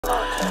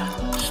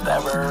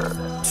Never.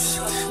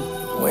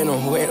 Bueno.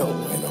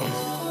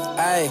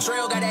 Ay,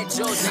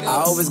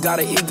 I always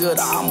gotta eat good,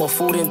 I'm a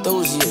food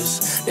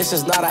enthusiast. This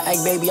is not an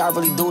act, baby, I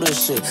really do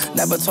this shit.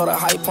 Never told a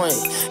high point,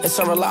 it's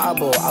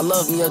unreliable. I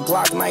love me a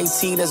Glock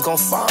 19 that's gon'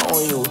 fire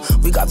on you.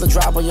 We got the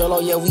drop on YOLO,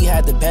 yeah, we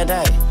had the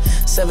band-aid.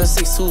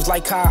 762s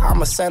like Kai,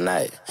 I'm a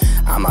Senate.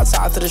 I'm not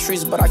tied to the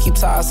streets, but I keep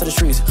ties to the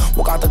streets.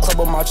 Walk out the club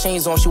with my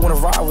chains on, she wanna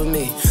ride with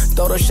me.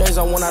 Throw the shades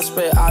on when I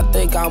spit, I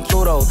think I'm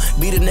Pluto.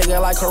 Beat a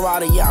nigga like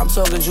karate, yeah, I'm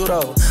talking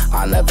judo.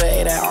 I never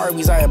ate at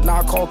Arby's, I am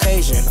not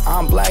Caucasian.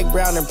 I'm black,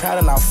 brown, and proud,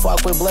 and I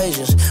fuck with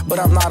Blasians. But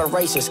I'm not a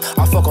racist,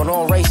 I fuck on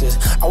all races.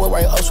 I wear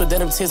white ups with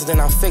denim tints, then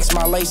I fix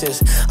my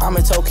laces. I'm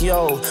in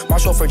Tokyo, my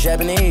chauffeur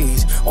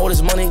Japanese. All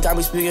this money got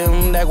me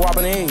speaking that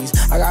Guapanese.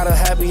 I got a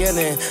happy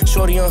ending,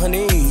 shorty on her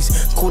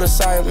knees. Cool to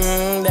sight,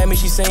 that means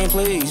she saying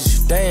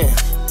please. Damn,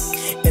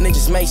 and it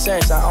just makes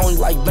sense. I only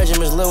like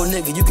Benjamin's little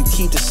nigga, you can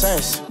keep the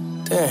sense.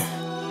 Damn,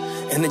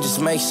 and it just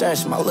makes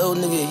sense. My little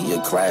nigga, he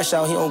a crash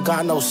out, he don't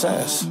got no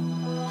sense.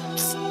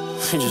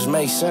 It just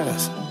makes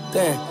sense.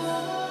 Damn.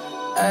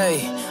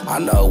 Hey, I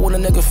know when a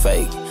nigga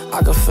fake,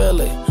 I can feel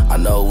it. I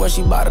know when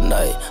she bout a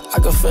nut, I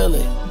can feel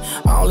it.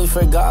 I only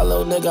forgot,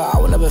 little nigga, I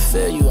would never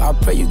feel you. I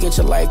pray you get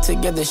your life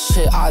together,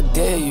 shit, I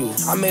dare you.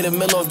 I made a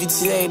middle of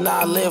GTA,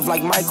 now I live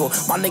like Michael.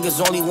 My niggas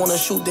only wanna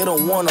shoot, they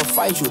don't wanna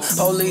fight you.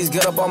 Police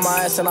get up on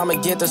my ass and I'ma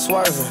get to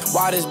swerving.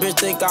 Why this bitch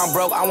think I'm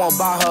broke, I won't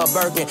buy her a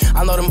Birkin.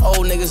 I know them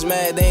old niggas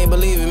mad, they ain't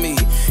believing me.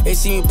 They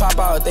see me pop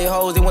out, they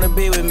hoes, they wanna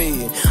be with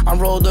me. I'm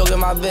road dogging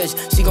my bitch,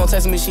 she gon'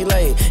 text me she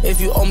late.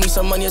 If you owe me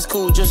some money, it's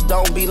cool, just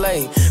don't be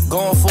late.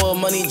 Going for a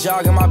money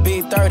jog in my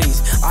big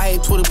 30s. I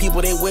hate Twitter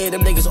people, they wear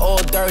them niggas all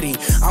dirty.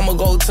 I'ma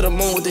go to the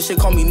moon with this shit,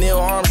 call me Neil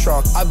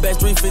Armstrong. I bet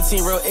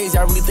 315 real easy,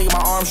 I really think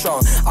my arm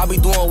strong. I be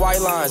doing white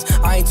lines,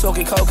 I ain't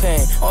talking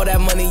cocaine. All that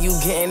money you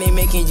getting, they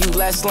making you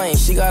less lame.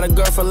 She got a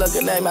girlfriend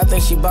looking at me, I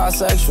think she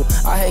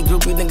bisexual. I hate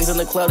groupie niggas in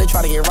the club, they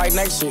try to get right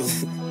next to you.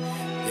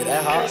 Yeah,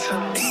 that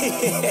hot.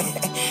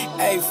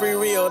 Hey, free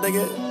real,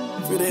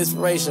 nigga. Free the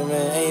inspiration,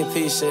 man.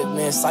 AMP shit,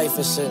 man.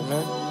 Cypher shit,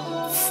 man.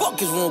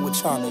 Fuck is wrong with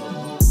y'all,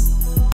 nigga?